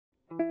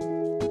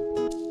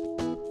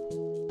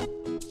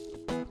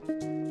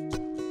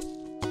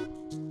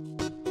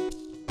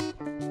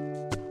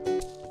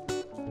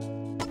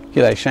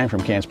G'day, Shane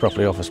from Cairns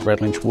Property Office,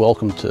 Redlynch.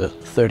 Welcome to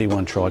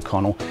 31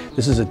 Tyrconnell.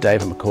 This is a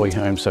David McCoy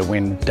home, so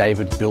when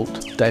David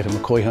built David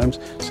McCoy homes.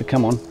 So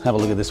come on, have a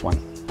look at this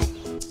one.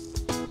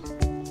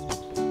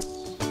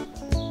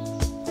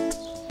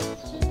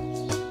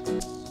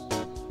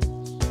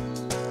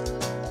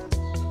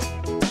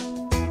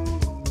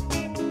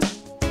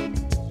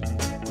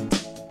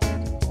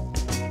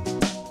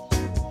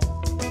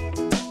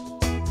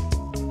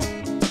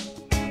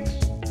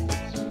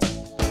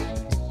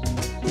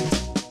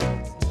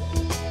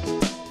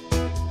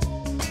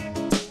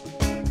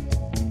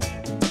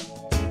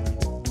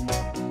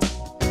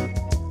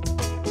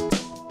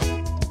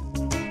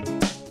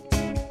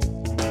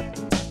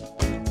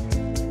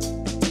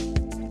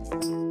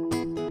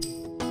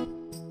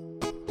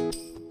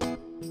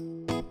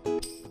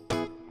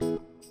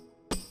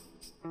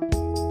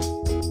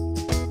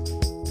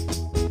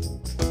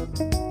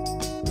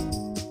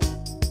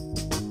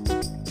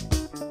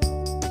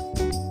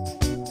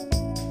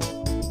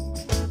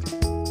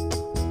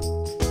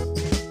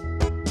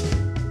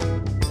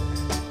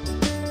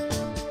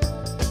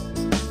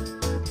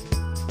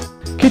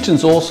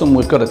 Kitchen's awesome.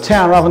 We've got a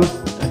tower oven,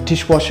 a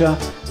dishwasher,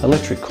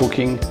 electric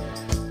cooking.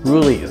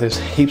 Really, there's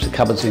heaps of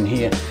cupboards in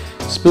here.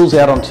 Spills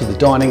out onto the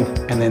dining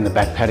and then the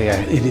back patio.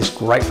 It is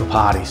great for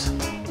parties.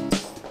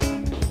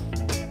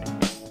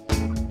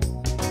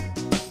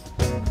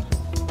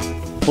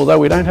 Although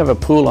we don't have a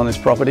pool on this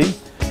property,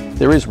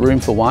 there is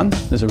room for one.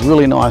 There's a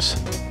really nice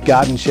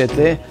garden shed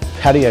there.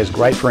 Patio is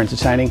great for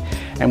entertaining,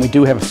 and we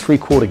do have a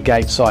 3/4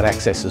 gate side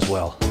access as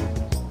well.